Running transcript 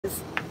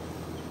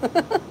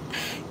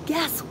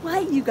Guess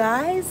what, you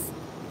guys?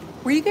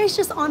 Were you guys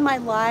just on my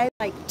live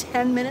like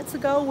 10 minutes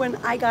ago when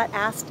I got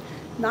asked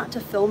not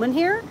to film in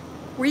here?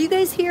 Were you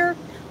guys here?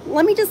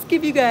 Let me just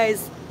give you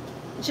guys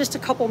just a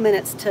couple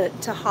minutes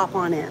to hop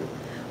on in.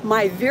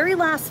 My very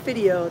last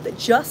video that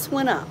just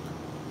went up,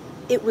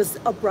 it was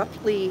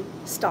abruptly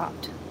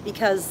stopped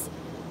because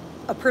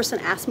a person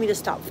asked me to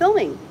stop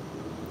filming.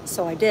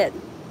 So I did.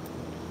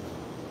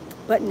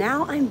 But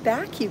now I'm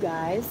back, you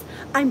guys.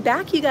 I'm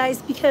back, you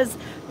guys, because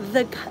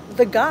the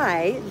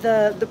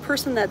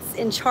person that's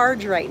in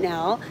charge right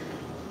now,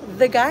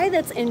 the guy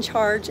that's in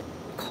charge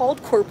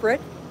called corporate,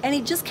 and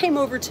he just came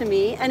over to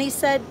me and he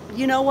said,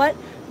 you know what,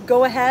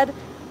 go ahead.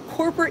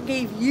 Corporate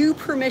gave you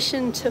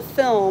permission to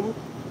film.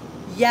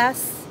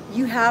 Yes,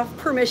 you have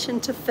permission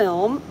to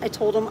film. I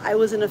told him I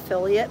was an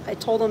affiliate. I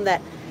told him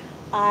that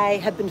I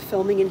have been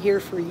filming in here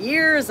for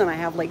years and I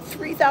have like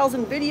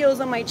 3,000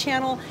 videos on my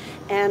channel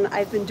and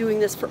I've been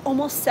doing this for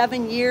almost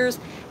 7 years.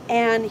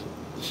 And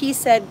he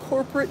said,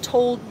 corporate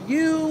told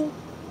you,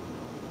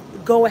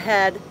 go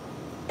ahead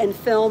and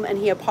film, and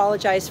he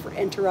apologized for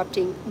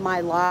interrupting my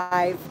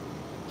live.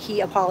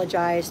 He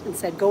apologized and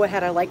said, go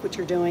ahead, I like what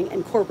you're doing.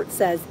 And corporate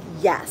says,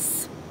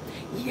 yes,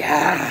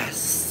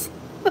 yes.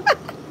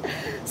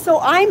 So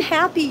I'm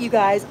happy, you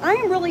guys. I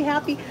am really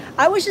happy.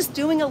 I was just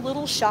doing a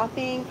little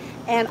shopping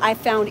and I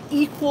found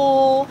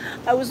Equal.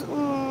 I was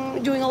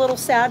doing a little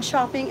sad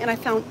shopping and I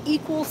found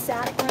Equal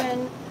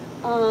saccharin.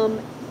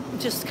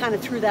 Just kind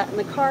of threw that in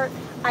the cart.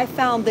 I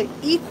found the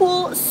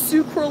Equal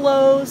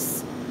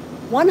sucralose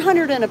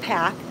 100 in a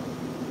pack.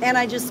 And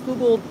I just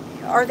Googled,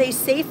 are they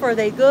safe? Are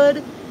they good?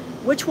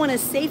 Which one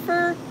is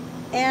safer?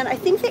 And I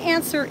think the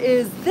answer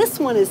is this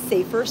one is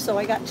safer. So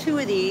I got 2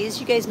 of these.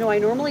 You guys know I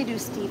normally do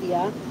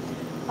stevia.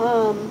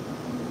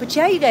 But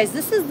yeah, you guys,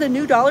 this is the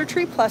new Dollar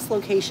Tree Plus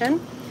location.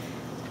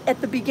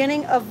 At the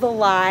beginning of the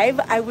live,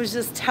 I was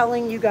just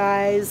telling you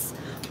guys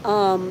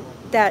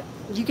that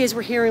you guys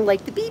were hearing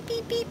like the beep,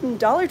 beep, beep, and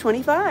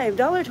 $1.25,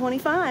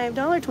 $1.25,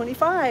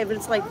 $1.25. And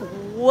it's like,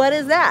 what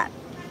is that?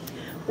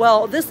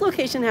 Well, this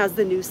location has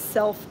the new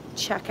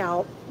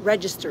self-checkout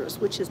registers,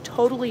 which is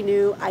totally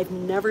new. I've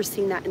never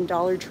seen that in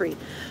Dollar Tree.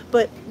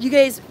 But you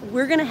guys,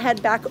 we're gonna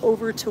head back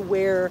over to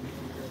where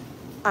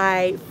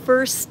I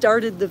first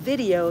started the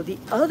video, the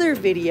other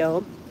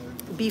video,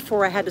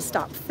 before I had to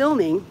stop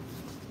filming.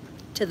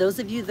 To those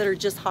of you that are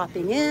just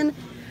hopping in,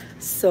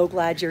 so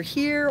glad you're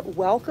here,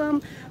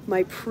 welcome.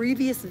 My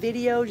previous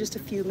video just a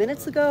few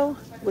minutes ago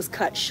was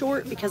cut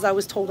short because I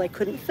was told I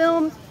couldn't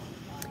film.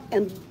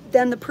 And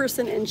then the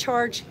person in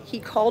charge, he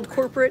called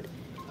corporate.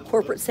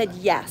 Corporate said,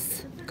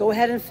 yes, go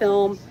ahead and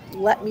film,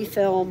 let me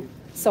film.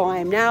 So I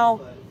am now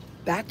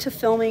back to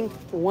filming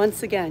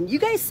once again. You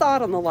guys saw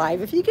it on the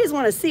live. If you guys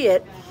want to see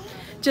it,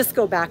 just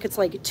go back. It's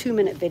like a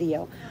 2-minute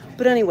video.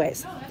 But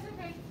anyways,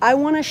 I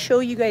want to show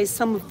you guys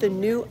some of the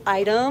new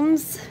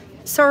items.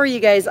 Sorry, you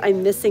guys,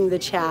 I'm missing the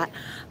chat.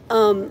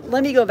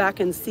 Let me go back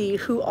and see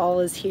who all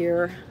is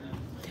here.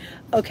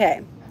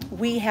 Okay,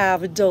 we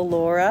have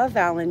Delora,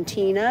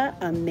 Valentina,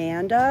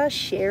 Amanda,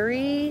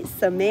 Sherry,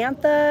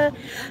 Samantha,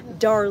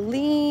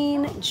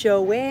 Darlene,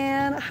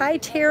 Joanne. Hi,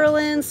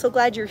 Terrelyn. So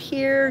glad you're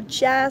here.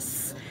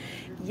 Jess.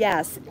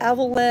 Yes,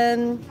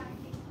 Evelyn.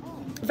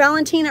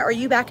 Valentina, are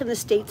you back in the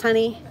States,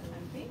 honey?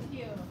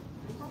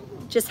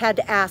 Just had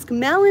to ask.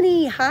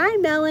 Melanie, hi,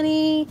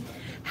 Melanie.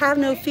 Have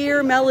no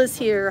fear, Mel is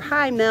here.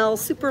 Hi, Mel,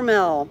 Super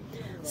Mel.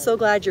 So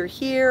glad you're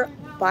here.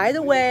 By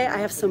the way, I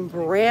have some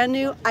brand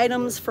new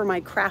items for my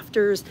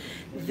crafters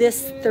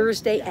this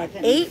Thursday at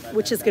 8,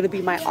 which is gonna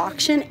be my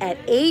auction at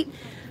 8.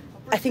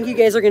 I think you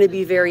guys are gonna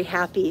be very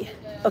happy.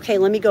 Okay,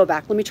 let me go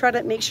back. Let me try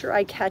to make sure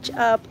I catch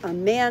up.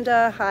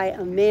 Amanda, hi,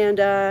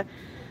 Amanda.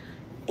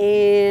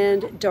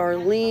 And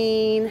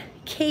Darlene,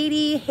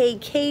 Katie, hey,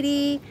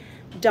 Katie.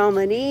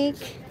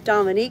 Dominique,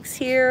 Dominique's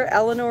here.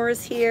 Eleanor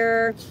is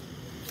here.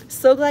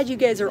 So glad you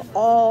guys are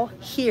all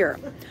here.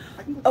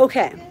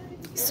 Okay,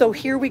 so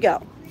here we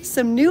go.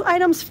 Some new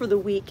items for the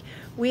week.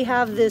 We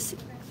have this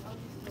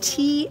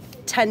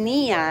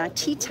Titania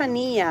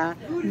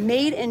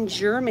made in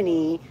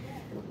Germany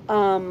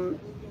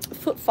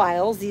foot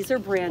files. These are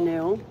brand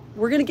new.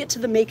 We're gonna get to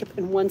the makeup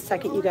in 1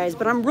 second, you guys,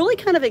 but I'm really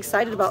kind of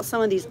excited about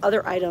some of these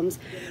other items.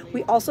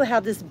 We also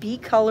have this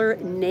B-Color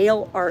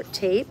nail art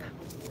tape.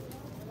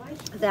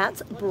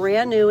 That's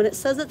brand new, and it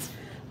says it's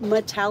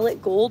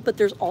metallic gold, but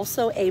there's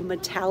also a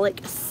metallic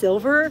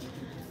silver.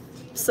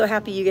 So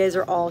happy you guys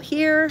are all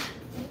here.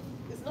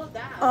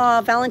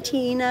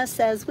 Valentina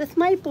says, with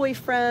my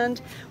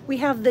boyfriend. We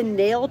have the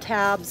nail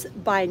tabs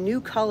by New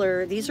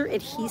Color. These are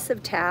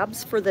adhesive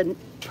tabs for the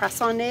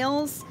press-on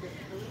nails.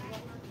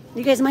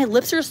 You guys, my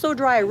lips are so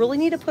dry. I really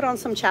need to put on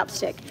some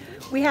chapstick.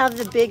 We have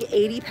the big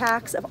 80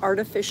 packs of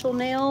artificial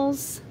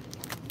nails.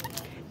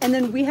 And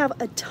then we have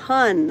a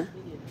ton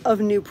of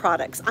new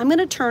products. I'm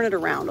gonna turn it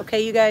around,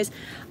 okay, you guys?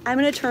 I'm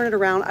gonna turn it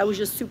around. I was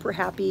just super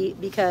happy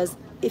because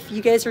if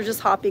you guys are just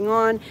hopping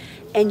on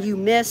and you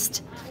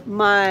missed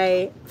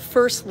my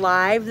first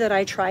live that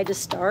I tried to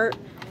start,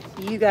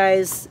 you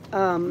guys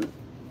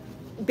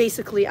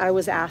basically I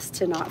was asked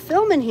to not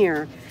film in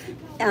here.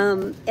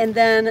 And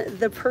then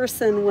the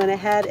person went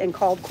ahead and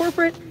called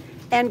corporate,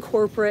 and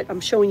corporate, I'm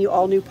showing you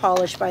all new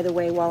polish, by the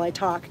way, while I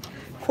talk.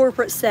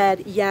 Corporate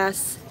said,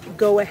 yes,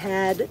 go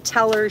ahead,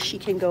 tell her she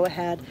can go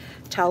ahead,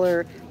 tell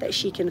her that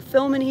she can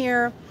film in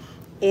here.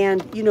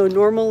 And, you know,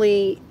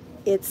 normally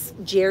it's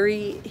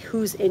Jerry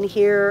who's in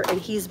here, and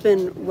he's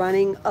been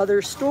running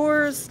other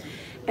stores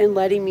and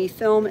letting me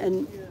film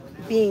and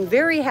being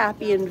very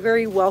happy and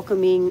very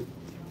welcoming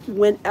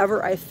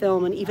whenever I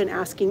film, and even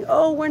asking,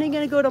 oh, when are you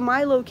going to go to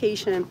my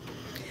location?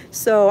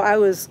 So I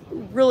was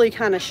really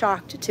kind of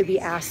shocked to be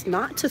asked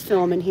not to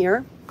film in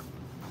here.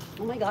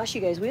 Oh my gosh,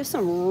 you guys, we have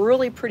some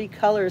really pretty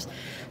colors.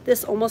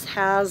 This almost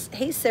has,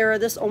 hey Sarah,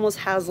 this almost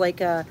has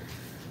like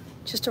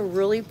just a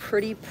really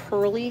pretty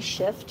pearly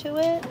shift to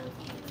it.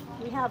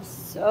 We have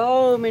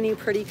so many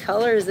pretty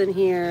colors in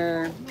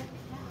here.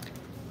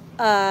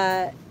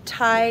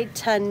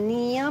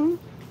 Titanium,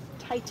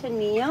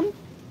 Titania,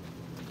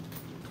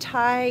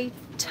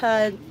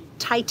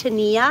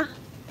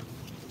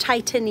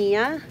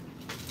 Titania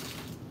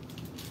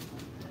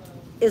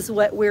is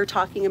what we're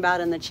talking about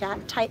in the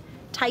chat.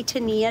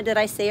 Titania, did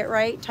I say it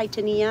right?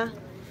 Titania?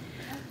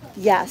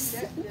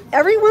 Yes.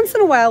 Every once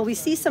in a while we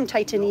see some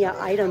Titania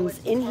items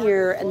in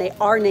here, and they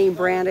are name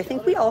brand. I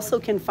think we also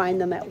can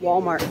find them at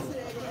Walmart.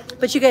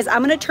 But you guys,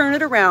 I'm going to turn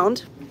it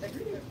around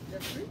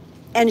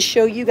and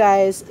show you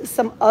guys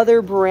some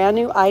other brand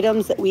new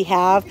items that we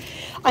have.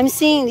 I'm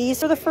seeing these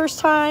for the first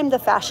time, the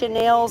Fashion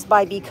Nails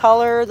by B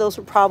Color. Those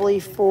were probably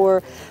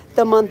for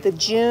the month of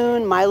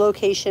June. My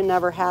location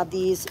never had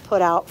these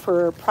put out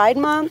for Pride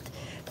Month.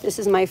 This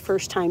is my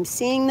first time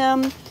seeing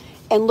them.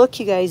 And look,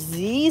 you guys,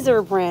 these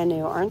are brand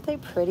new. Aren't they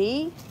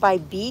pretty? By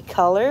B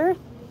Color,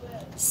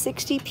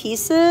 60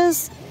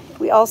 pieces.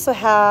 We also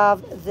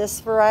have this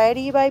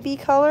variety by B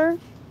Color.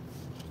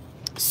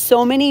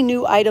 So many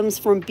new items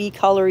from B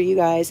Color, you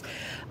guys.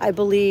 I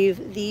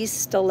believe these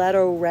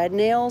stiletto red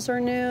nails are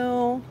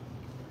new.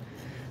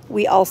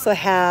 We also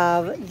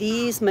have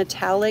these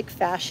metallic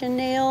fashion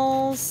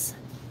nails.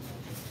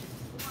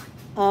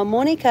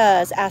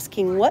 Monica is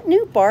asking, what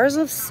new bars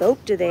of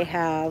soap do they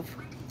have?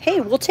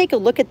 Hey, we'll take a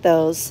look at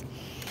those.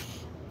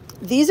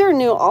 These are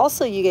new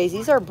also, you guys.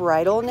 These are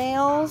bridal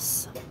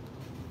nails.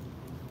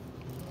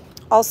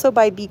 Also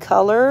by B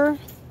Color.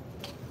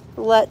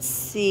 Let's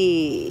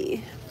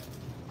see.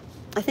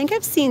 I think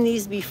I've seen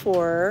these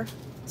before.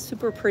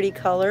 Super pretty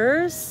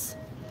colors.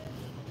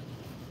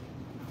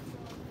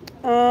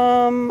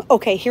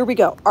 Okay, here we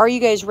go. Are you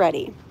guys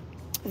ready?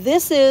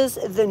 This is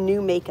the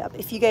new makeup,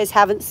 if you guys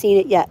haven't seen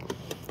it yet.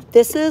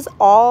 This is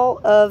all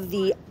of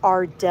the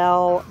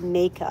Ardell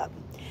makeup.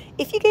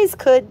 If you guys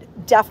could,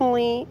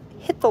 definitely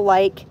hit the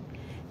like,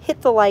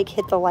 hit the like,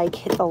 hit the like,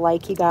 hit the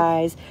like, you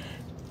guys.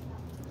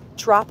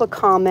 Drop a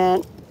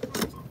comment.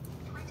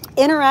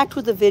 Interact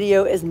with the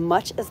video as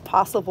much as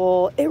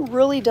possible. It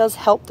really does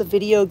help the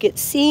video get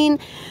seen,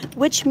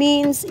 which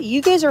means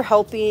you guys are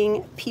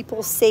helping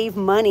people save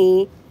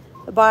money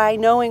by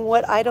knowing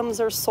what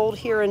items are sold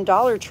here in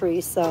Dollar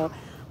Tree. So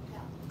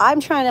I'm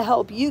trying to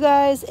help you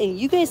guys, and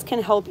you guys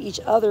can help each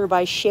other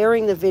by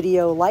sharing the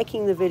video,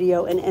 liking the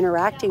video, and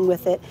interacting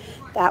with it.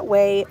 That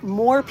way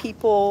more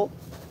people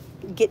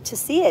get to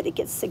see it. It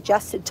gets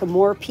suggested to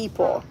more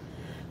people.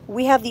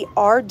 We have the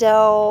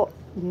Ardell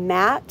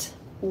Matte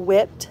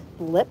Whipped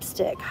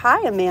Lipstick.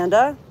 Hi,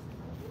 Amanda.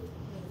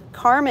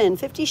 Carmen,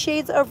 50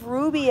 Shades of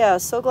Rubia.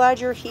 So glad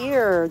you're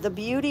here. The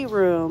Beauty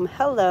Room.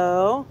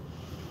 Hello.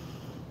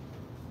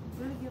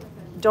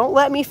 Don't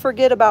let me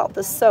forget about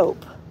the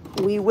soap.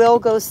 We will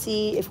go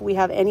see if we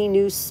have any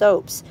new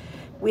soaps.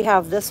 We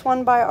have this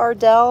one by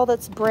Ardell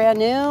that's brand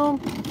new.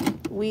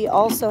 We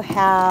also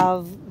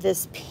have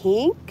this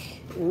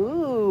pink.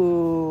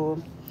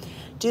 Ooh.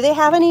 Do they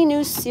have any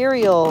new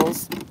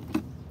cereals?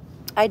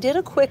 I did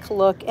a quick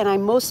look, and I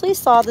mostly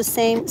saw the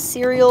same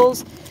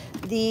cereals,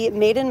 the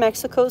Made in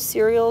Mexico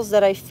cereals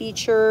that I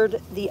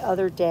featured the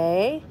other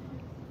day.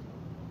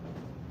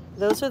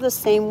 Those are the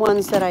same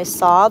ones that I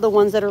saw, the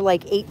ones that are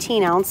like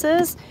 18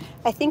 ounces.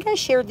 I think I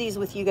shared these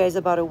with you guys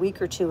about a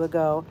week or two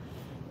ago.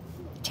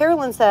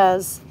 Terilyn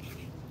says,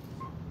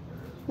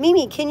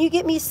 Mimi, can you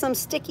get me some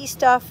sticky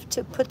stuff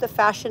to put the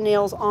fashion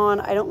nails on?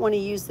 I don't want to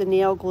use the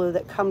nail glue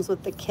that comes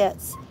with the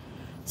kits.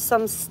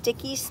 Some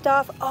sticky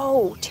stuff.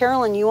 Oh,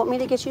 Terilyn, you want me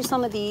to get you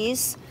some of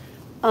these?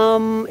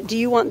 Do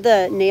you want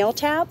the nail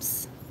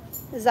taps?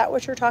 Is that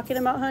what you're talking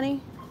about,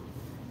 honey?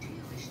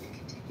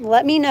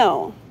 Let me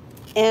know.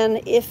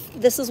 And if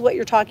this is what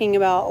you're talking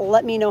about,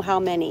 let me know how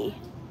many.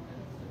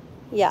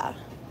 Yeah.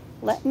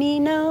 Let me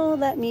know,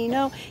 let me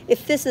know.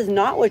 If this is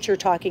not what you're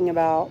talking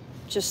about,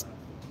 just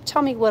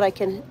tell me what I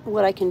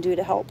can do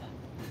to help.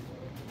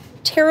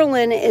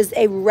 Terralyn is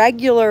a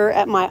regular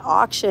at my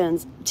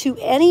auctions. To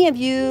any of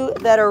you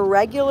that are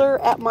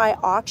regular at my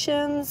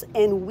auctions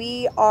and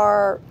we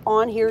are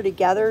on here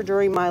together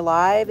during my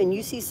live and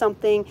you see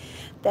something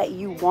that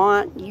you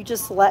want, you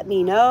just let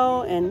me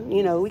know and,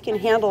 you know, we can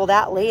handle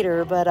that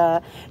later. But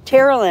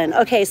Terralyn,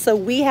 okay, so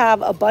we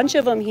have a bunch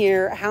of them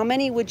here. How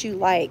many would you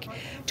like?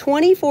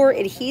 24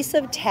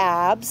 adhesive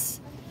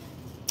tabs.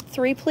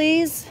 3,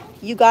 please.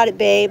 You got it,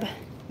 babe.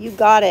 You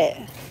got it.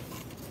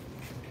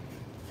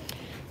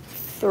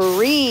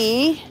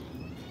 3.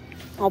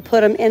 I'll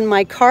put them in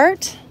my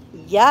cart.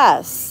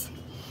 Yes.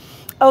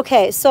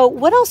 Okay, so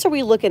what else are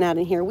we looking at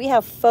in here? We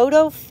have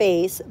Photo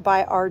Face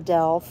by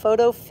Ardell.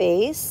 Photo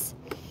Face.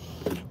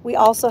 We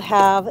also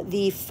have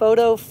the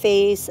Photo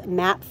Face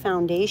Matte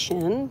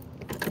Foundation.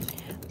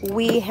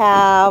 We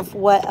have,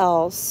 what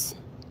else?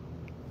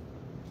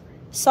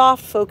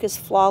 Soft Focus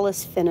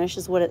Flawless Finish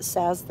is what it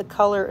says. The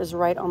color is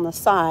right on the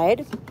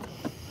side.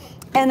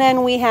 And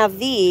then we have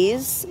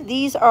these.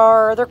 These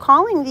are, they're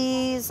calling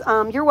these,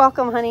 you're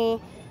welcome, honey,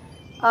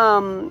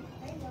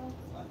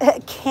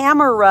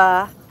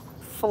 camera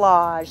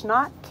flage,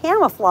 not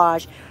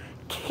camouflage,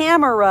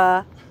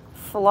 camera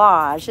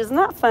flage. Isn't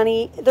that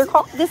funny? They're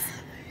called this,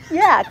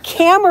 yeah,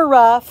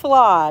 camera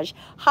flage,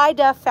 high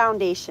def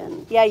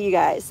foundation. Yeah, you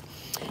guys.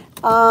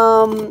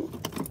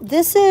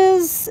 This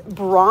is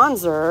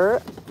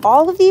bronzer.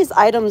 All of these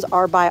items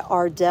are by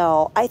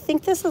Ardell. I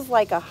think this is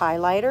like a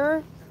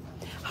highlighter.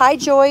 Hi,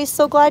 Joyce.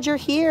 So glad you're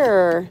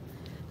here.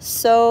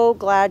 So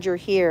glad you're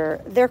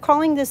here. They're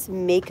calling this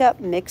makeup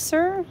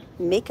mixer.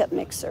 Makeup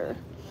mixer.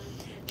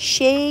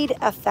 Shade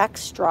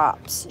effects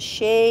drops.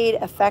 Shade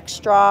effects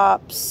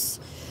drops.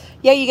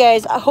 Yeah, you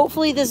guys,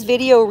 hopefully this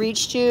video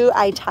reached you.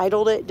 I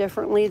titled it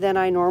differently than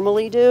I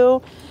normally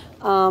do.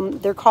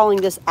 They're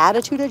calling this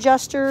attitude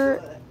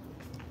adjuster.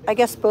 I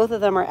guess both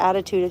of them are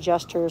attitude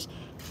adjusters.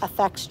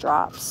 Effects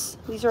drops.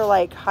 These are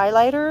like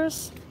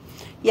highlighters.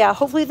 Yeah,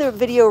 hopefully the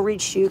video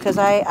reached you because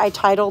I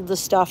titled the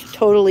stuff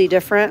totally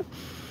different.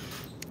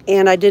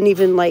 And I didn't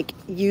even like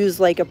use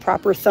like a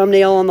proper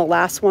thumbnail on the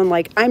last one.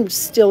 Like I'm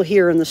still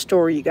here in the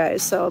store, you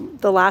guys. So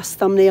the last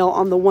thumbnail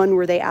on the one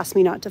where they asked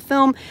me not to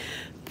film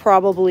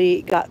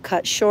probably got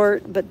cut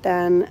short. But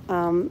then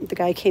the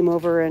guy came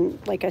over and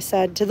like I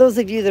said, to those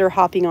of you that are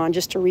hopping on,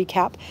 just to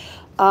recap,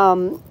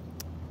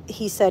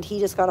 he said he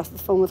just got off the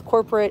phone with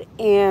corporate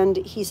and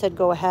he said,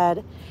 go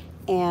ahead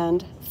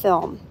and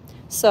film.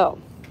 So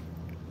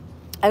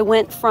I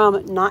went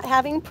from not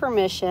having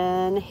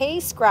permission, hey,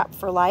 Scrap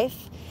for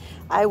Life.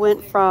 I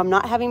went from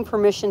not having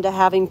permission to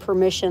having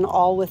permission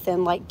all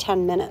within like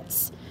 10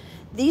 minutes.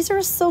 These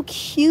are so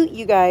cute,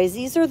 you guys.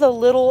 These are the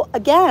little,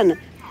 again,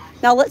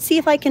 now let's see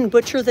if I can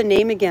butcher the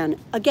name again.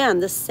 Again,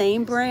 the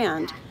same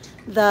brand,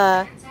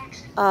 the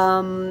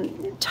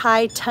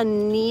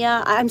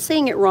Titania, I'm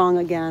saying it wrong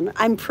again.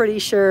 I'm pretty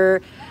sure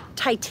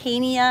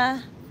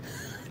Titania,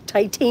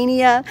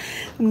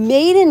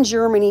 made in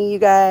Germany, you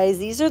guys.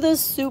 These are the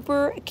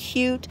super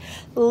cute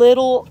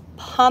little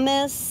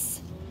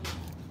pumice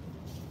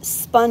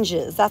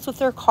sponges. That's what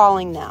they're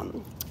calling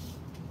them.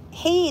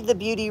 Hey, the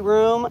beauty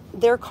room,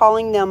 they're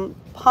calling them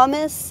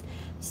pumice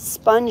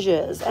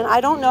sponges. And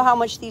I don't know how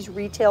much these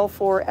retail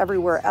for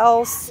everywhere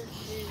else,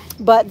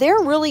 but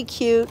they're really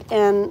cute.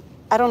 And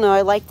I don't know,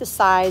 I like the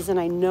size and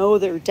I know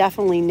they're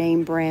definitely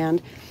name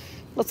brand.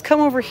 Let's come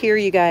over here,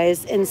 you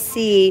guys, and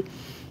see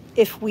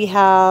if we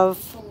have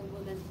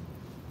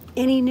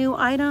any new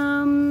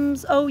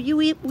items. Oh,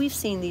 we've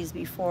seen these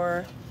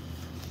before.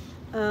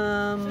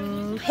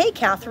 Hey,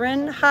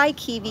 Catherine. Hi,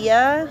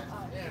 Kivia.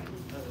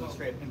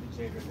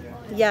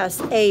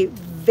 Yes, a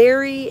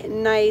very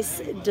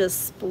nice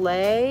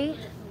display.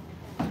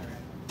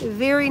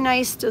 Very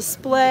nice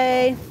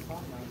display.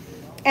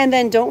 And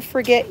then don't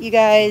forget, you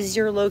guys,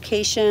 your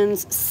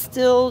locations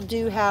still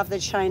do have the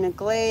China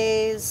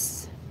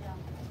glaze.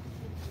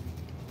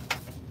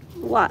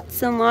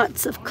 Lots and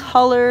lots of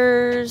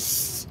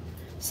colors.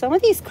 Some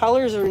of these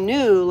colors are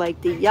new, like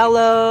the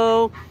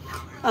yellow.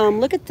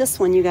 Look at this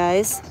one, you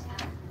guys.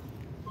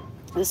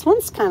 This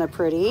one's kind of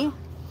pretty.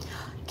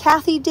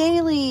 Kathy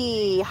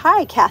Daly.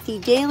 Hi, Kathy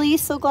Daly.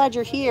 So glad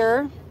you're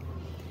here.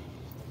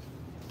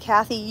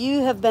 Kathy,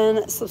 you have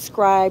been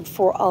subscribed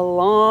for a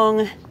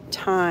long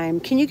time.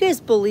 Can you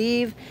guys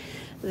believe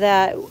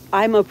that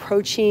I'm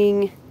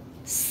approaching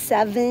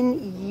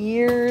 7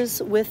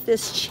 years with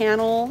this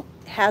channel?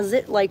 Has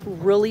it like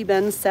really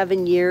been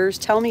 7 years?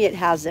 Tell me it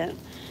hasn't.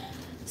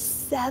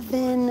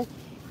 7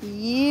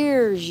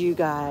 years, you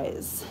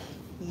guys.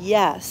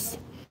 Yes.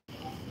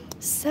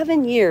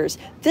 7 years.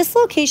 This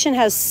location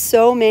has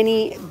so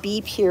many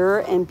Be Pure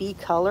and Be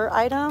Color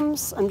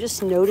items. I'm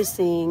just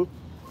noticing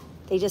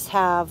they just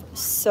have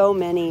so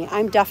many.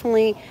 I'm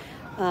definitely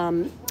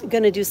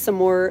going to do some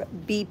more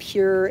Be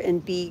Pure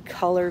and Be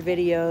Color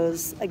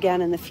videos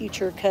again in the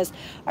future because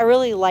I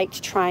really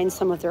liked trying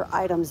some of their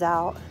items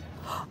out.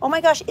 Oh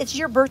my gosh, it's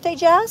your birthday,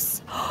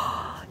 Jess?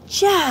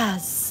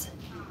 Jess,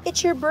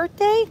 it's your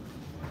birthday?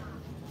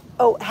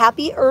 Oh,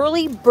 happy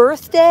early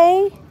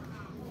birthday.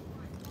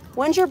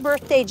 When's your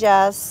birthday,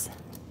 Jess?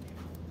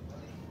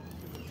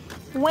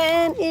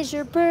 When is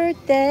your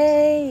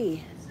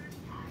birthday?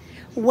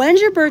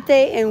 When's your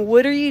birthday and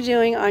what are you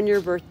doing on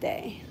your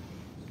birthday?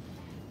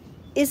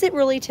 Is it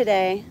really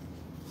today?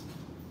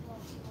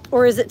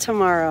 Or is it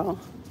tomorrow?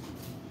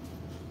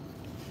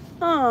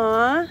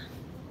 Aww.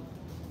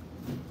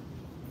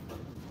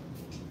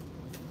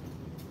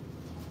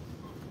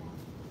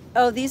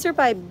 Oh, these are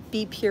by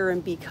Be Pure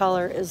and Be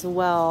Color as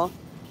well.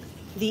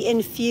 The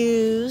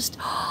infused.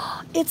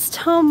 It's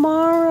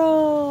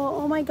tomorrow.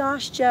 Oh my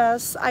gosh,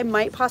 Jess. I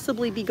might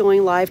possibly be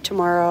going live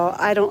tomorrow.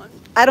 I don't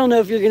know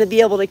if you're going to be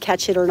able to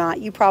catch it or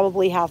not. You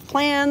probably have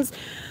plans,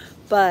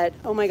 but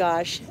oh my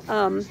gosh.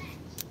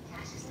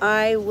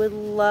 I would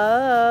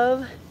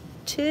love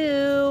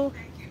to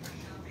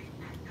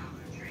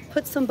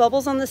put some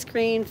bubbles on the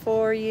screen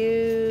for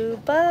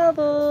you.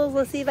 Bubbles.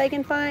 Let's see if I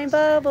can find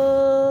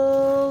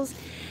bubbles.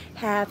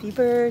 Happy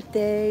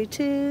birthday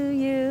to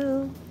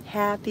you.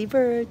 Happy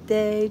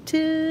birthday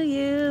to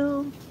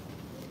you.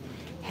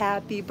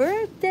 Happy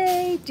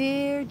birthday,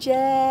 dear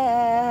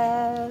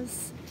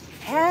Jess.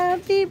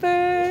 Happy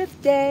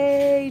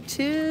birthday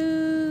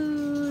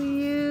to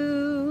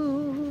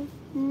you.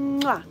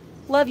 Mwah.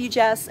 Love you,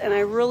 Jess, and I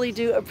really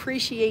do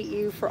appreciate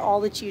you for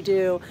all that you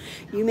do.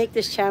 You make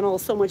this channel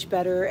so much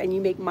better, and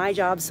you make my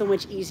job so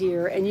much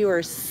easier, and you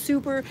are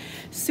super,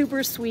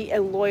 super sweet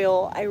and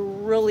loyal. I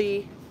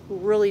really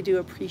do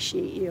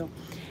appreciate you.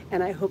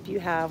 And I hope you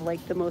have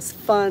like the most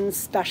fun,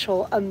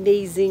 special,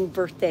 amazing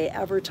birthday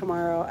ever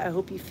tomorrow. I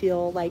hope you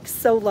feel like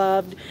so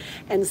loved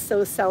and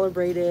so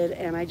celebrated.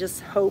 And I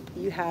just hope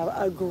you have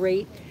a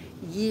great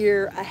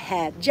year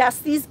ahead. Jess,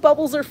 these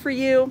bubbles are for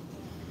you.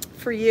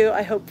 For you.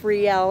 I hope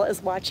Brielle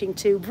is watching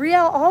too.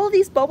 Brielle, all of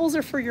these bubbles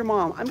are for your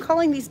mom. I'm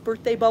calling these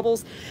birthday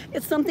bubbles.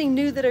 It's something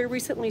new that I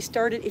recently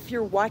started. If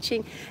you're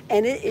watching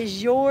and it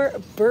is your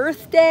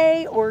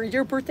birthday or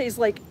your birthday is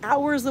like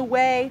hours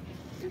away,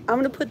 I'm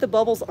going to put the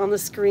bubbles on the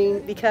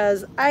screen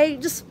because I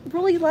just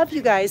really love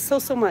you guys so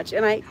much.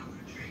 And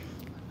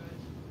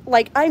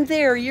I'm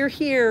there, you're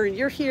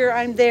here,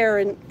 I'm there.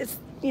 And it's,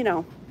 you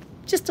know,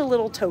 just a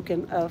little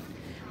token of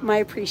my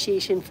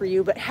appreciation for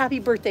you. But happy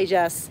birthday,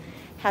 Jess.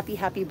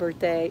 Happy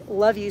birthday.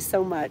 Love you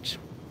so much.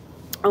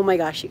 Oh my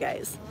gosh, you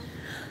guys.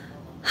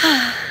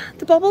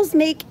 The bubbles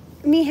make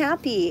me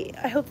happy.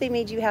 I hope they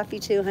made you happy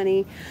too,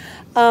 honey.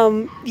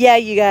 Yeah,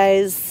 you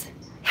guys.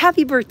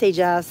 Happy birthday,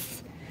 Jess.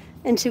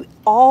 And to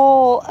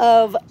all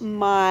of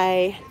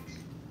my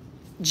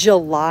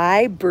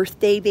July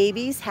birthday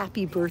babies,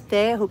 happy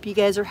birthday. I hope you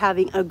guys are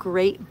having a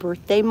great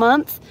birthday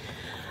month.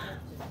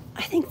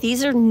 I think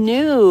these are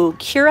new.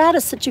 Curad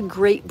is such a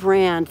great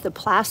brand. The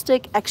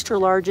plastic extra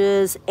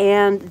larges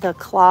and the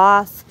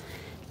cloth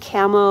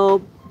camo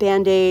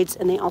band-aids,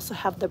 and they also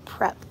have the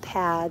prep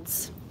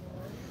pads.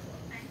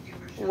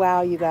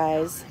 Wow, you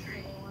guys.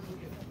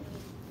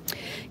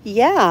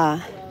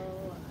 Yeah.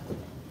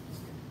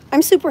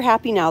 I'm super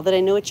happy now that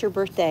I know it's your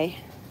birthday.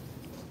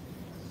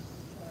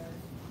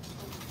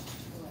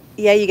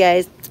 Yeah, you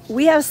guys,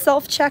 we have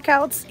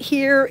self-checkouts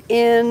here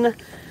in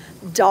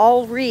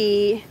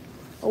Dalry.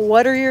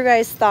 What are your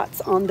guys'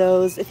 thoughts on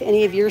those? If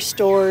any of your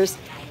stores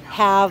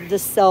have the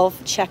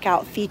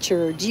self-checkout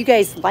feature, do you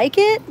guys like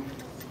it?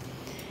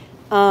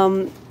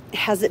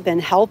 Has it been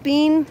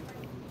helping?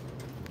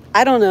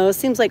 I don't know. It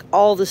seems like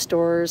all the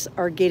stores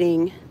are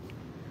getting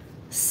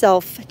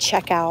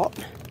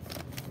self-checkout.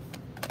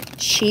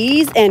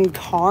 Cheese and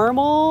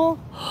caramel.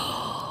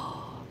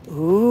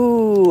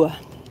 Ooh.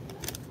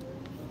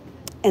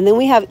 And then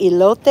we have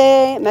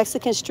elote,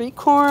 Mexican street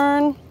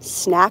corn,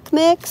 snack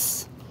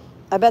mix.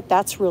 I bet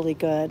that's really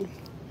good.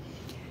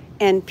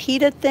 And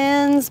pita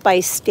thins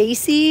by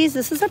Stacy's.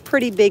 This is a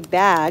pretty big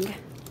bag.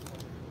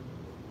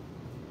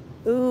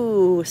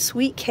 Ooh,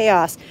 sweet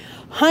chaos.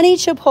 Honey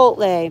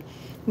chipotle,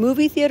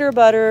 movie theater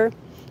butter.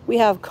 We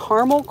have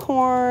caramel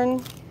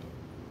corn.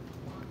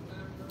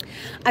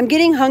 I'm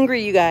getting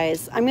hungry, you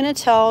guys. I'm going to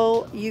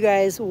tell you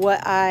guys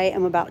what I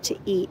am about to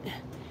eat.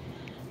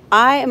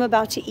 I am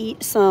about to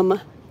eat some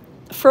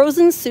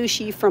frozen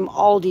sushi from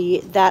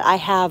Aldi that I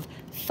have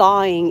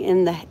thawing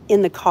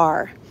in the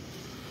car.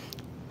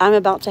 I'm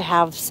about to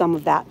have some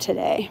of that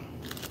today.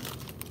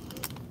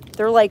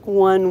 They're like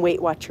one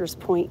Weight Watchers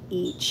point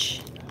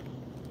each.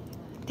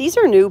 These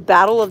are new,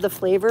 Battle of the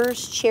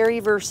Flavors, cherry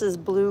versus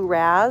blue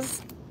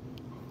raz.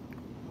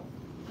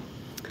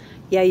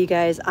 Yeah, you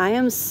guys, I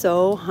am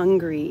so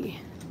hungry.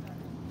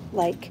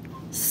 Like,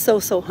 so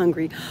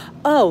hungry.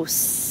 Oh,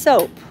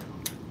 soap.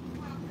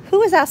 Who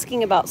was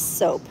asking about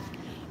soap?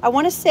 I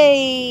want to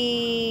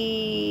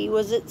say,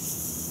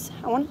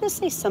 I wanted to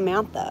say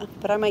Samantha,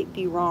 but I might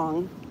be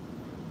wrong.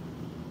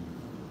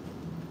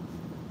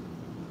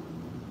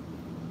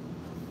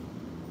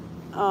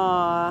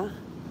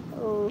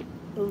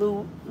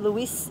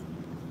 Luis,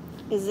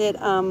 is it,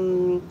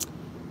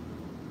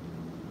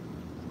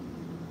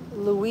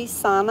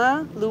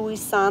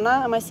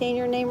 Luisana, am I saying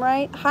your name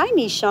right? Hi,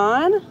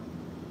 Mishan.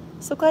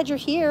 So glad you're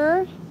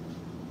here.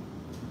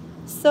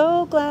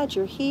 so glad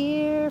you're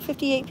here.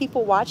 58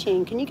 people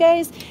watching. Can you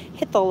guys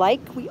hit the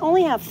like? We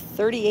only have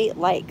 38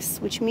 likes,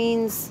 which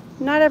means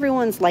not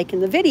everyone's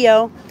liking the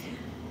video.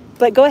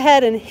 But go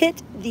ahead and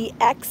hit the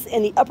X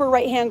in the upper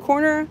right-hand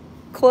corner,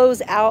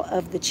 close out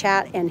of the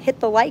chat and hit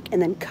the like,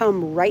 and then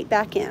come right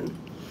back in.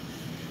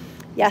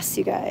 Yes,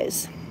 you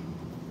guys.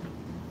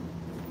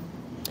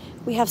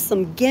 We have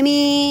some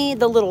gimme.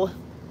 The little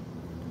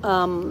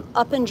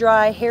up and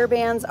dry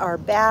hairbands are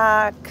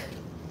back.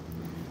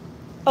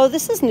 Oh,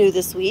 this is new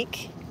this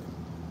week.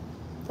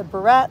 The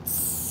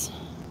barrettes.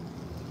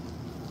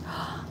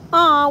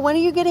 Aw, when are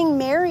you getting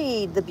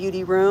married? The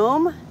beauty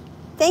room.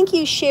 Thank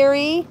you,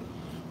 Sherry.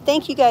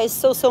 Thank you guys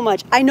so, so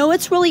much. I know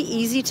it's really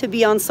easy to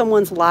be on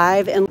someone's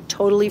live and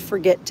totally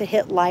forget to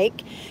hit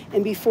like.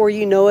 And before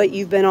you know it,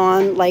 you've been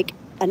on like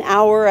an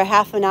hour, a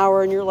half an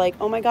hour, and you're like,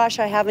 oh my gosh,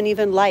 I haven't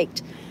even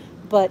liked.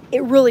 But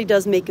it really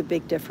does make a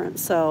big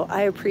difference. So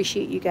I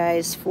appreciate you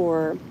guys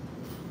for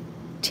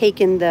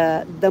taking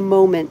the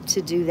moment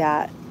to do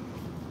that.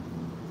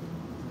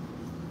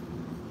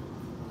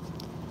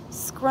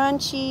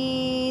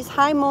 Scrunchies.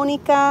 Hi,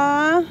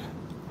 Monica.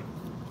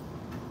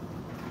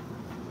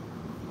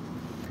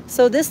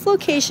 So this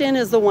location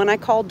is the one I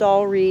call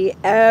Dollaree.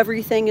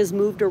 Everything is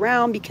moved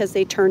around because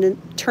they turned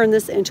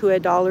this into a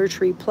Dollar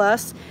Tree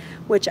Plus,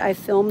 which I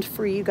filmed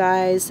for you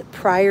guys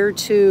prior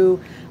to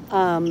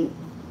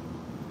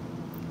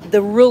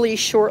the really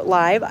short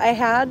live I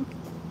had.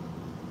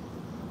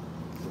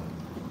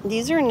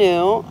 These are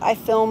new. I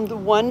filmed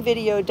one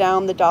video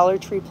down the Dollar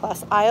Tree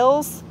Plus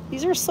aisles.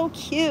 These are so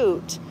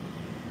cute.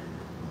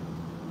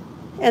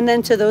 And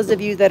then to those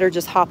of you that are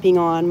just hopping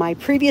on, my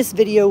previous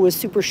video was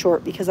super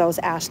short because I was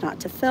asked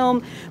not to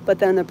film, but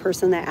then the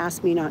person that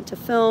asked me not to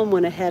film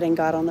went ahead and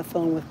got on the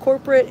phone with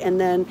corporate, and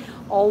then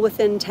all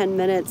within 10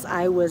 minutes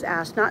I was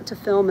asked not to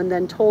film and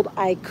then told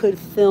I could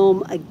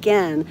film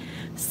again.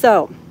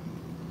 So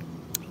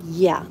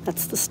yeah,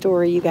 that's the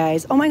story, you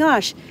guys. Oh my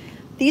gosh,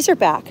 these are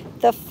back.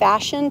 The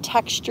fashion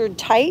textured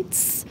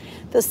tights,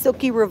 the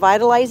silky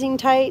revitalizing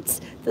tights,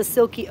 the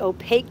silky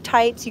opaque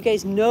tights. You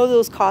guys know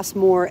those cost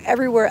more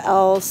everywhere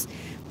else.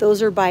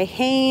 Those are by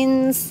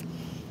Hanes.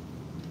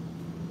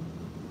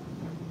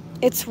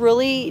 It's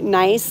really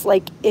nice,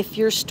 like if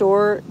your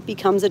store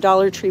becomes a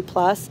Dollar Tree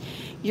Plus,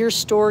 your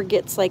store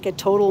gets like a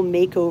total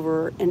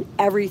makeover and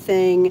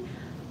everything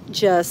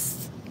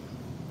just,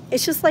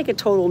 it's just like a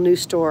total new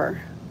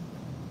store.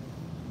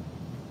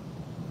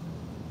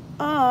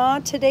 Aw,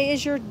 today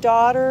is your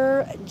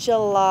daughter,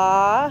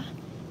 Jalah's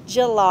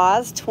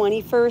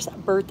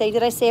 21st birthday.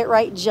 Did I say it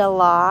right?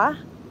 Jalah.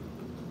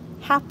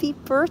 Happy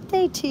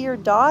birthday to your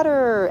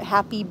daughter.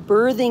 Happy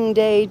birthing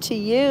day to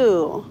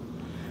you.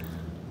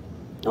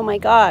 Oh my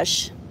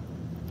gosh.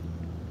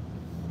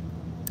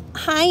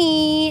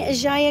 Hi,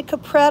 Jaya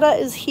Capretta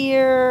is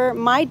here.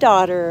 My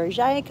daughter,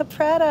 Jaya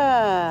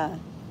Capretta.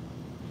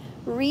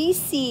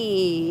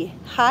 Reese.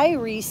 Hi,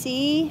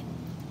 Reese.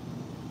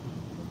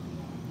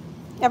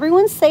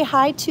 Everyone say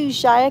hi to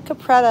Jaya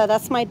Capretta.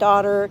 That's my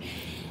daughter,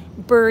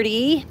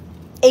 Birdy,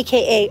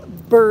 aka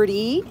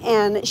Birdy,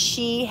 and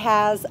she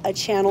has a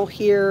channel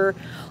here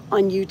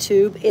on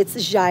YouTube.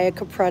 It's Jaya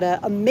Capretta.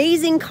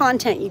 Amazing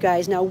content, you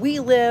guys. Now, we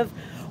live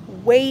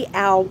way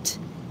out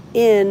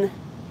in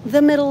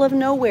the middle of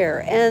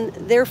nowhere, and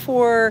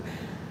therefore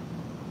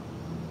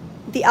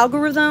the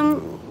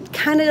algorithm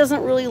kind of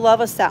doesn't really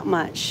love us that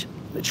much.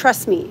 But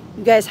trust me,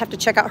 you guys have to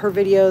check out her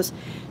videos.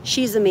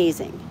 She's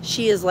amazing.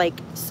 She is like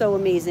so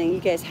amazing.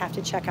 You guys have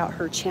to check out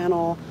her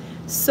channel.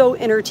 So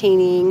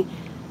entertaining.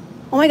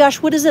 Oh my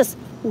gosh, what is this?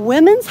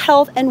 Women's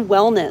Health and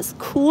Wellness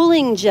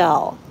Cooling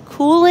Gel.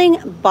 Cooling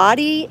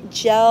Body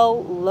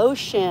Gel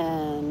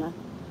Lotion.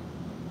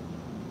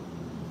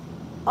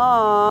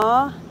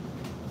 Aww.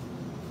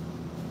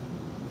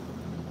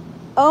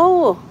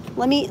 Oh,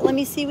 let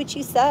me see what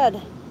you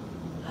said.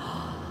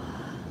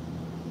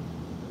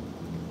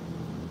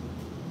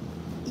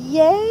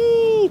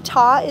 Yay,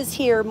 Ta is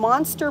here.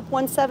 Monster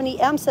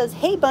 170M says,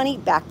 hey Bunny,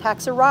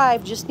 backpacks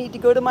arrived. Just need to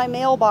go to my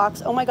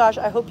mailbox. Oh my gosh,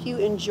 I hope you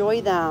enjoy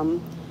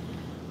them.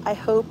 I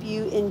hope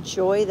you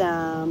enjoy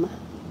them.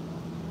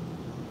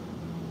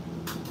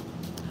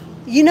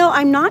 You know,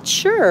 I'm not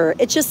sure.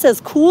 It just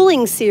says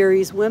cooling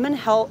series, women's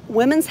health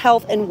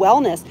and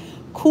wellness.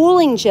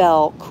 Cooling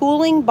gel,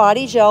 cooling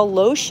body gel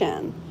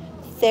lotion.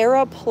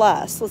 Thera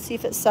Plus. Let's see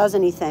if it says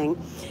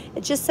anything.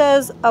 It just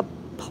says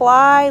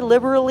apply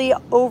liberally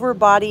over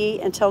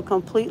body until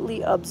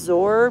completely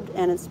absorbed,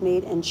 and it's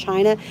made in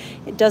China.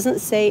 It doesn't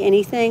say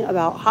anything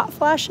about hot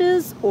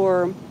flashes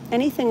or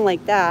anything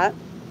like that,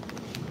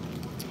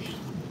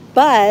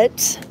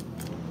 but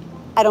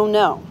I don't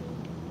know.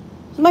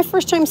 It's my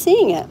first time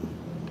seeing it.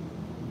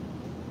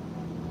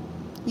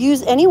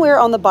 Use anywhere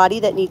on the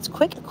body that needs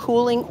quick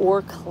cooling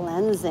or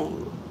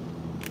cleansing.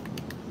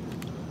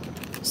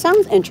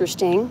 Sounds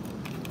interesting.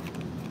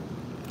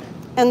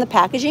 And the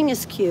packaging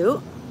is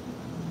cute.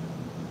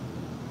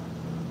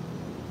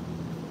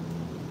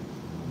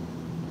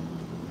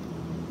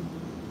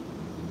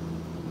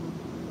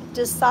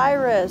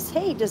 Desirous.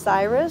 Hey,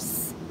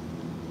 Desirous.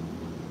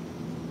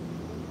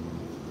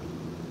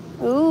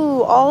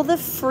 Ooh, all the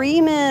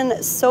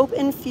Freeman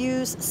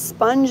soap-infused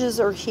sponges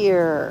are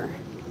here.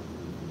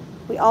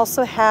 We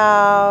also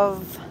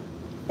have,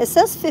 it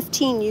says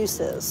 15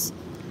 uses.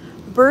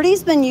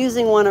 Birdy's been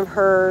using one of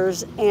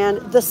hers, and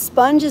the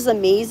sponge is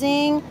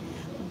amazing,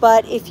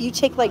 but if you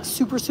take like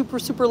super, super,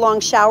 super long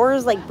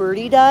showers like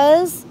Birdy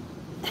does,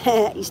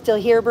 you still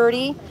here,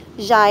 Birdy?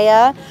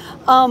 Jaya,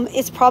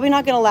 it's probably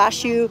not going to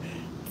last you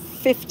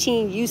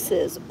 15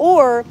 uses.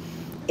 Or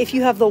if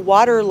you have the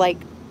water like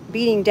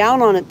beating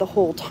down on it the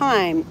whole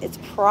time, it's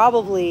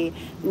probably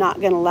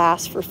not going to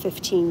last for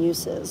 15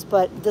 uses.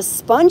 But the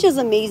sponge is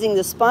amazing.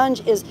 The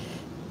sponge is,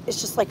 it's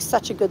just like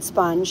such a good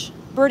sponge.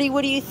 Birdy,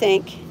 what do you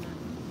think?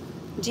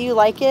 Do you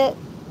like it?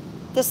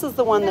 This is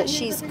the one that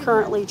she's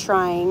currently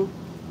trying.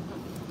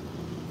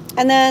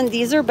 And then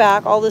these are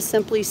back, all the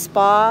Simply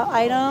Spa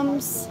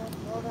items.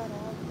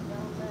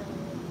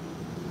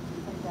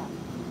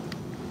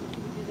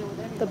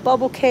 The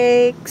bubble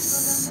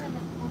cakes.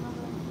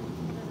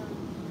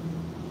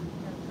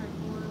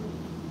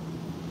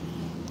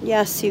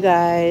 Yes, you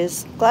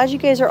guys. Glad you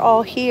guys are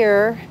all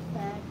here.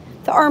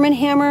 The Arm &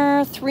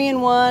 Hammer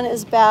 3-in-1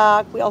 is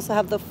back. We also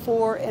have the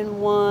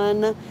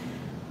 4-in-1.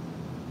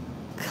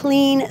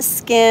 Clean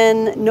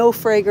skin, no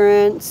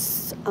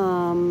fragrance,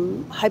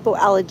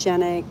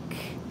 hypoallergenic,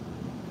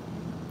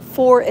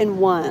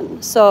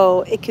 4-in-1.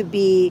 So it could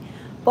be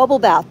bubble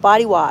bath,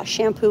 body wash,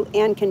 shampoo,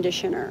 and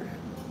conditioner.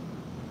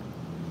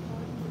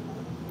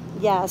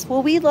 Yes,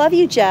 well, we love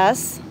you,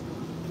 Jess.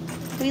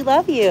 We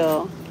love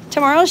you.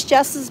 Tomorrow's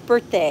Jess's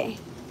birthday.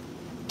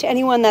 To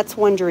anyone that's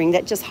wondering,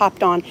 that just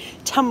hopped on,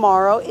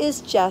 tomorrow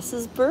is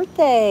Jess's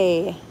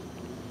birthday.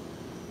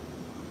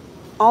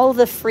 All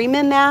the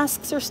Freeman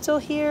masks are still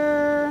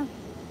here.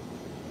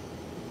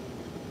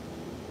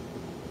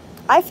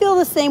 I feel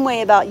the same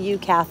way about you,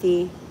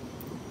 Kathy.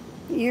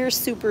 You're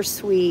super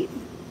sweet.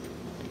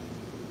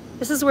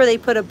 This is where they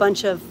put a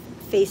bunch of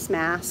face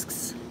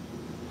masks.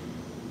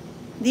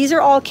 These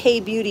are all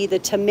K-Beauty, the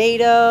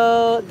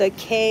tomato, the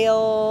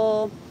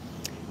kale,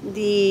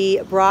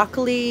 the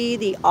broccoli,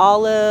 the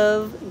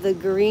olive, the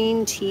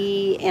green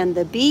tea, and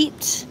the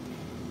beet.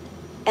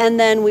 And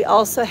then we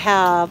also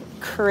have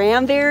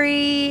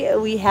cranberry,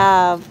 we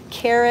have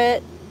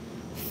carrot,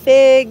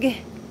 fig,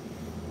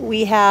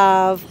 we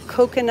have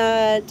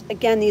coconut.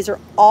 Again, these are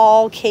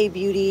all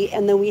K-Beauty.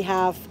 And then we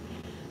have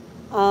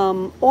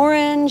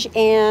orange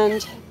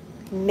and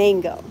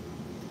mango.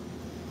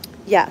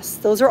 Yes,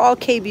 those are all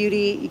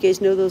K-Beauty. You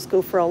guys know those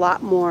go for a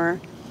lot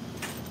more.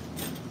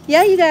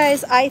 Yeah, you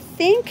guys, I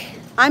think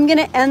I'm going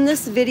to end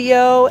this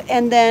video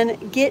and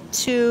then get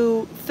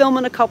to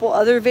filming a couple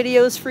other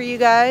videos for you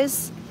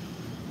guys.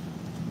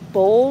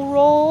 Bowl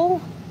roll?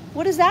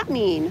 What does that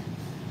mean?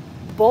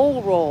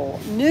 Bowl roll.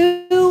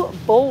 New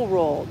bowl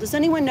roll. Does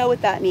anyone know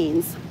what that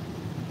means?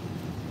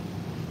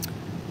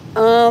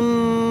 I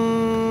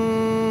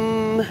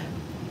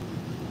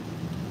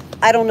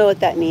don't know what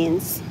that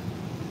means.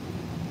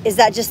 Is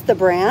that just the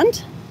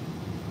brand?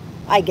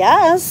 I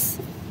guess.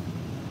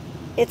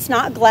 It's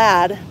not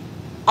Glad.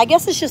 I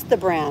guess it's just the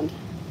brand.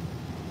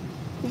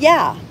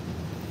 Yeah.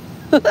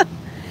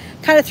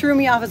 Kind of threw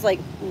me off as like,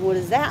 what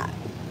is that?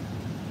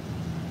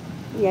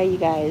 Yeah, you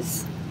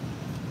guys.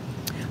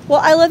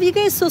 Well, I love you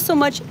guys so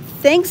much.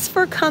 Thanks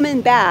for coming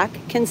back,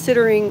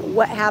 considering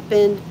what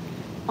happened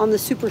on the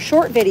super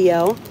short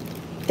video.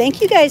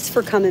 Thank you guys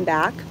for coming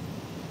back.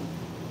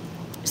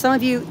 Some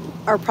of you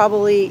are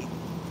probably,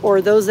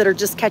 or those that are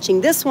just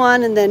catching this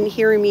one and then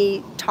hearing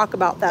me talk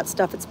about that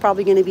stuff, it's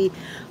probably going to be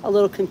a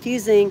little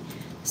confusing,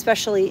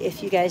 especially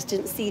if you guys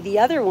didn't see the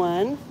other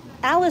one.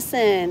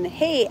 Allison,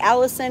 hey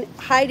Allison,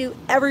 hi to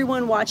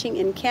everyone watching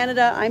in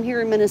Canada. I'm here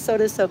in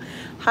Minnesota, so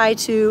hi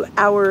to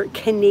our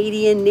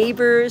Canadian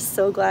neighbors.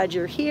 So glad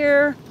you're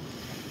here.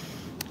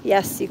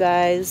 Yes, you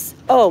guys.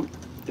 Oh,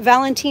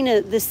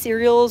 Valentina, the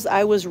cereals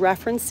I was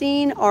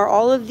referencing are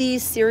all of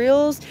these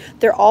cereals.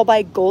 They're all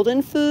by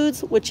Golden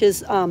Foods, which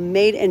is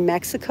made in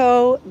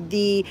Mexico.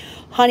 The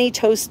honey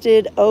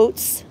toasted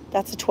oats,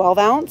 that's a 12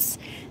 ounce.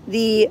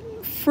 The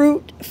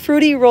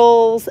Fruity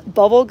Rolls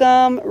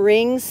bubblegum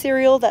ring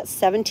cereal, that's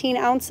 17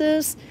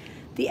 ounces.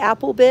 The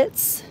Apple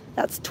Bits,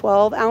 that's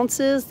 12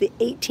 ounces. The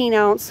 18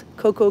 ounce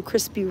Cocoa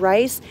Crispy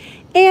Rice,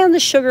 and the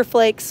Sugar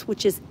Flakes,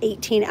 which is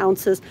 18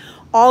 ounces.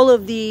 All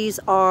of these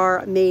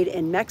are made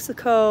in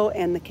Mexico,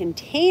 and the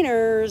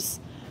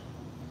containers,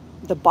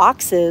 the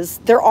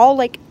boxes, they're all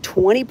like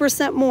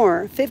 20%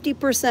 more,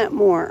 50%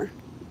 more.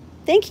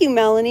 Thank you,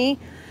 Melanie.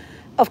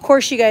 Of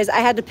course, you guys, I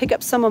had to pick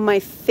up some of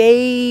my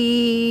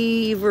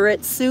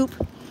favorite soup.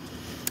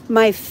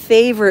 My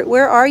favorite.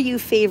 Where are you,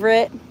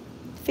 favorite?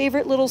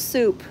 Favorite little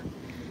soup.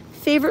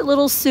 Favorite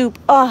little soup.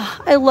 Oh,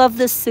 I love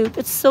this soup.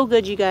 It's so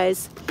good, you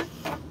guys.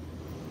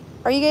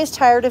 Are you guys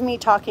tired of me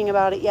talking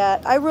about it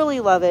yet? I really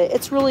love it.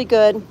 It's really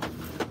good.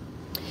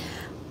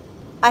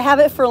 I have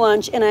it for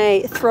lunch, and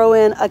I throw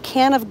in a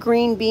can of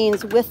green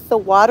beans with the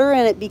water,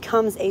 and it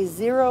becomes a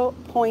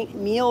 0-point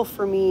meal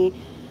for me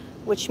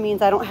which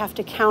means I don't have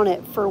to count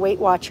it for Weight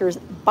Watchers.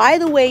 By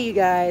the way, you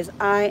guys,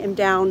 I am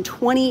down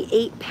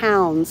 28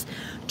 pounds.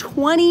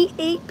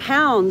 28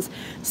 pounds.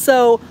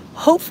 So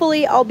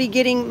hopefully I'll be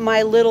getting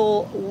my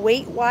little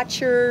Weight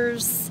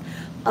Watchers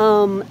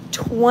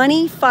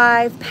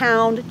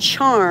 25-pound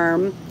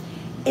charm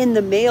in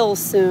the mail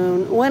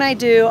soon. When I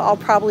do, I'll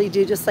probably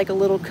do just like a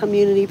little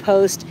community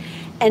post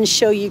and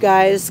show you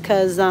guys,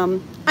 because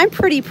I'm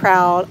pretty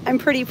proud. I'm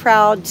pretty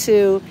proud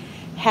to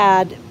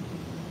had,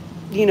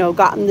 you know,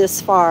 gotten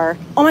this far.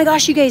 Oh my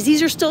gosh, you guys,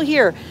 these are still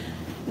here.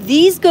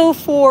 These go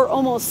for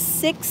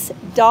almost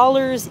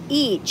 $6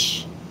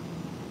 each.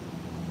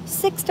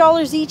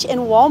 $6 each in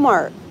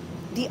Walmart.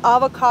 The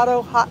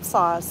avocado hot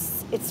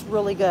sauce. It's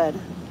really good.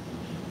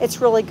 It's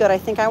really good. I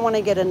think I want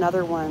to get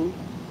another one.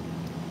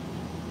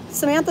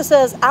 Samantha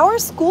says, our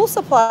school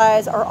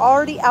supplies are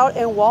already out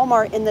in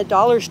Walmart in the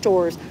dollar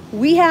stores.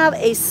 We have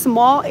a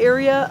small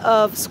area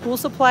of school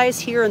supplies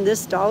here in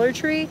this Dollar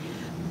Tree,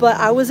 but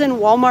I was in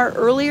Walmart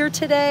earlier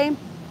today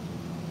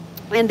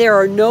and there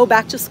are no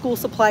back to school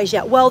supplies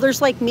yet. Well,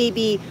 there's like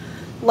maybe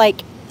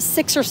like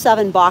 6 or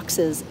 7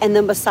 boxes, and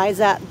then besides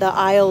that, the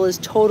aisle is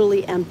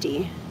totally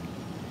empty.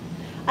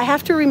 I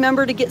have to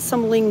remember to get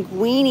some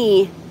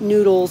linguine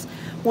noodles.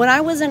 When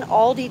I was in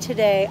Aldi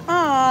today,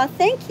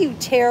 thank you,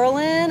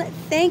 Terrelyn.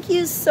 Thank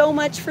you so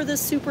much for the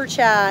super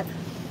chat.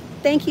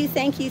 Thank you,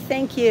 thank you,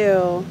 thank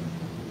you.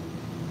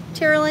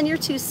 Terrelyn, you're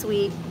too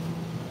sweet.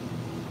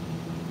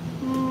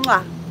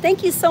 Mwah.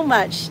 Thank you so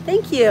much.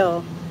 Thank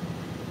you.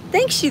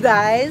 Thanks, you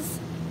guys.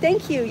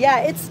 Thank you. Yeah,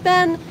 it's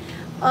been,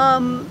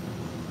 I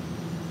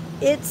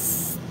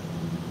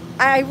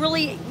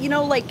really, you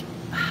know, like,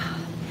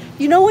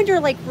 you know when you're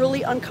like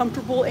really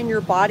uncomfortable in your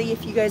body,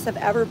 if you guys have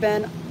ever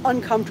been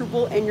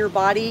uncomfortable in your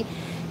body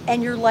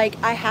and you're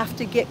like, I have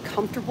to get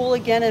comfortable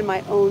again in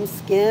my own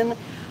skin.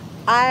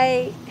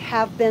 I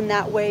have been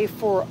that way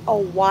for a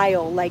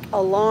while, like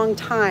a long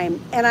time.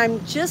 And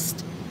I'm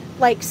just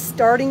like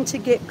starting to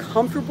get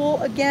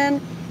comfortable again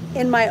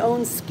in my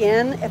own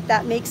skin, if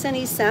that makes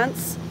any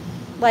sense.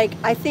 Like,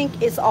 I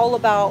think it's all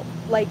about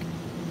like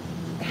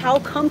how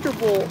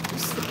comfortable,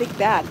 this is a big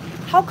bag.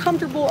 How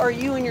comfortable are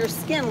you in your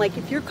skin? Like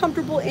if you're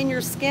comfortable in your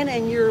skin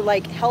and you're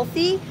like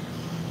healthy,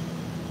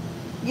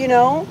 you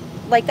know,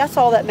 like that's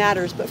all that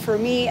matters. But for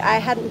me, I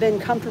hadn't been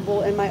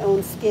comfortable in my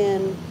own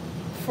skin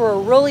for a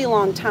really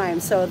long time.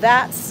 So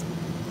that's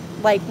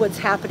like what's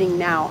happening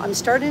now. I'm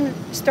starting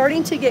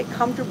to get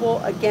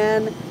comfortable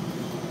again,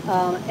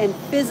 and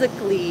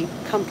physically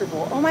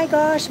comfortable. Oh my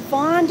gosh,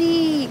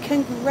 Vondi,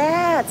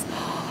 congrats.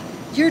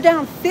 You're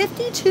down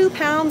 52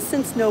 pounds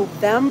since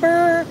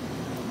November.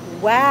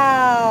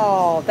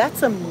 Wow,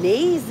 that's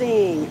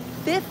amazing.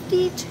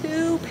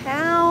 52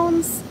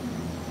 pounds.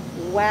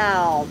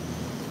 Wow.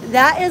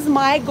 That is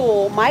my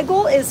goal. My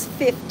goal is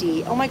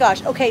 50. Oh my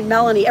gosh. Okay,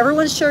 Melanie,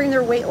 everyone's sharing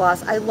their weight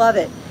loss. I love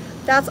it.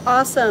 That's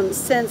awesome.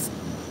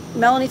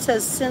 Melanie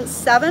says, since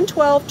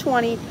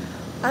 7/12/20,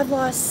 I've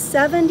lost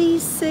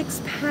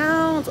 76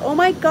 pounds. Oh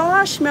my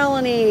gosh,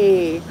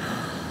 Melanie.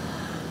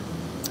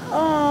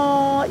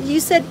 Oh, you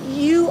said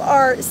you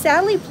are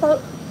sadly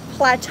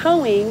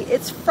plateauing.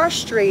 It's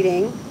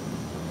frustrating.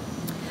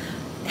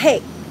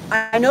 Hey,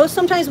 I know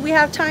sometimes we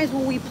have times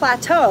when we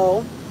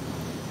plateau,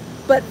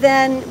 but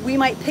then we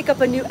might pick up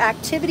a new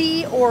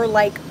activity or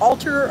like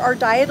alter our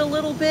diet a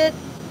little bit.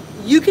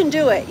 You can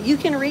do it. You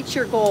can reach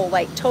your goal,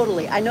 like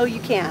totally. I know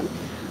you can.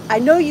 I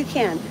know you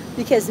can,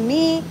 because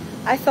me,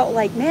 I felt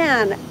like,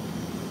 man,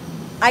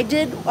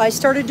 I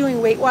started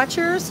doing Weight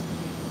Watchers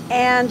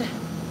and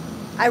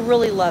I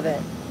really love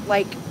it.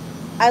 Like,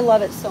 I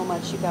love it so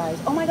much, you guys.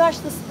 Oh my gosh,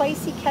 the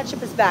spicy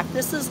ketchup is back.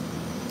 This is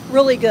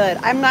really good.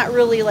 I'm not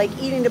really like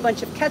eating a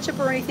bunch of ketchup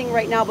or anything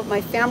right now, but my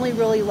family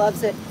really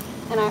loves it.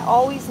 And I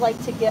always like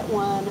to get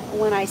one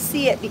when I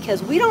see it,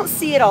 because we don't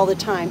see it all the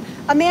time.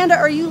 Amanda,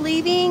 are you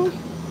leaving?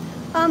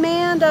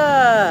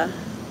 Amanda.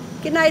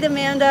 Good night,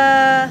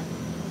 Amanda.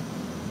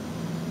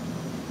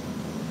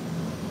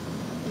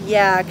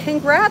 Yeah,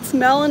 congrats,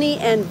 Melanie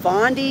and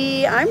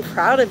Vondi. I'm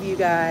proud of you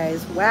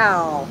guys.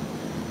 Wow.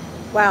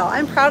 Wow,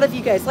 I'm proud of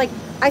you guys. Like,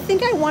 I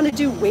think I want to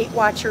do Weight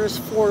Watchers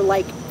for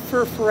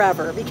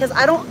forever, because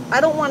I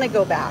don't want to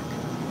go back.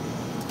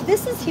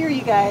 This is here,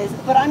 you guys,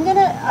 but I'm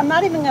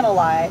not even gonna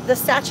lie. The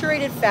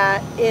saturated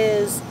fat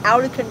is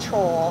out of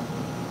control.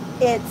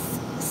 It's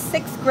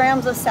 6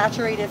 grams of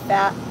saturated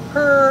fat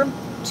per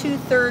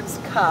 2/3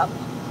 cup,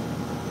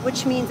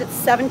 which means it's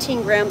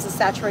 17 grams of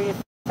saturated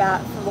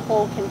fat for the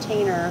whole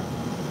container.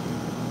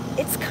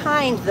 It's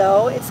kind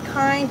though, it's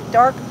kind,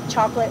 dark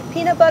chocolate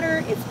peanut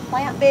butter, it's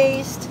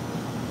plant-based,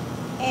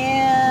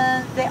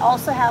 and they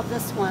also have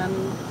this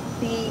one,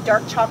 the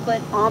dark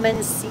chocolate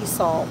almond sea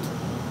salt.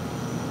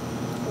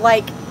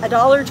 Like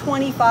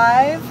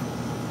 $1.25,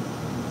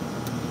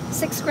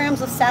 6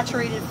 grams of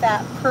saturated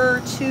fat per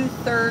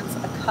 2/3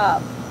 a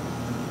cup.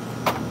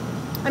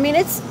 I mean,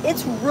 it's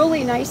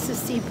really nice to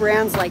see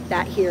brands like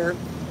that here.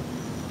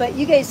 But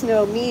you guys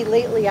know me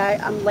lately,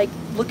 I'm like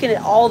looking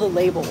at all the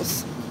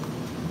labels.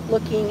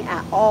 Looking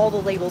at all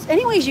the labels.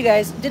 Anyways, you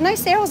guys, didn't I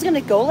say I was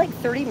gonna go like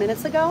 30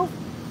 minutes ago?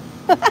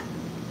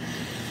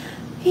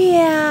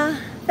 Yeah,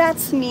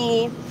 that's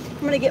me.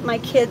 I'm gonna get my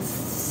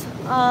kids,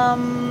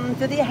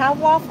 do they have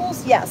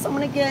waffles? Yes, I'm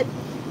gonna get,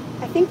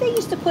 I think they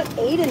used to put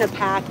 8 in a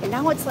pack, and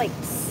now it's like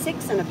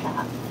 6 in a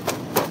pack.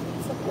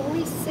 It's like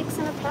only 6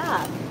 in a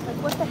pack. Like,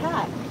 what the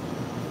heck?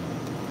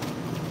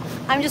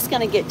 I'm just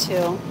gonna get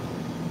 2.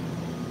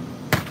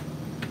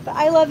 But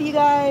I love you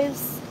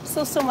guys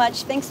so, so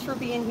much. Thanks for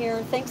being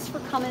here. Thanks for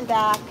coming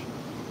back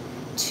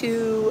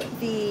to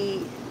the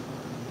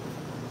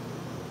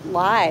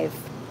live.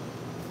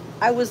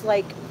 I was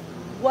like,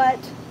 what?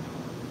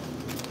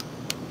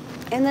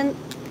 And then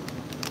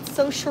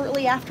so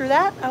shortly after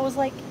that, I was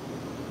like,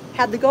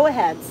 had the go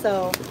ahead.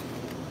 So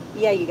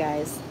yeah, you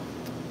guys,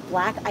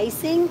 black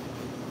icing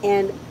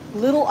and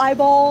little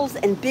eyeballs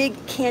and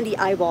big candy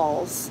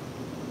eyeballs.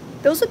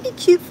 Those would be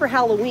cute for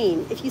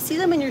Halloween. If you see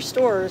them in your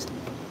stores,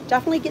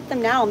 definitely get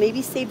them now.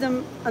 Maybe save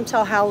them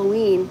until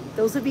Halloween.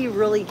 Those would be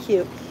really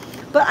cute.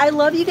 But I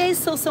love you guys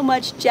so, so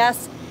much.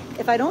 Jess,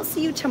 if I don't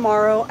see you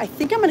tomorrow, I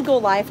think I'm gonna go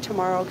live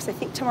tomorrow because I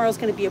think tomorrow's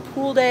gonna be a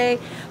pool day.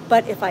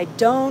 But if I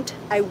don't,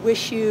 I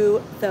wish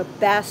you the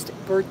best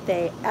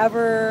birthday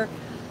ever.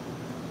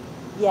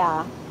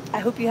 Yeah, I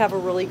hope you have a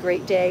really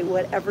great day,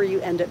 whatever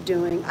you end up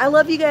doing. I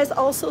love you guys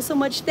all so, so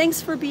much.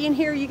 Thanks for being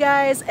here, you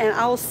guys, and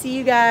I'll see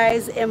you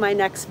guys in my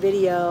next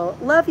video.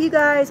 Love you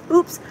guys.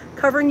 Oops,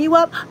 covering you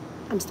up.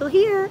 I'm still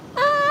here.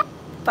 Ah.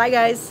 Bye,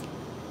 guys.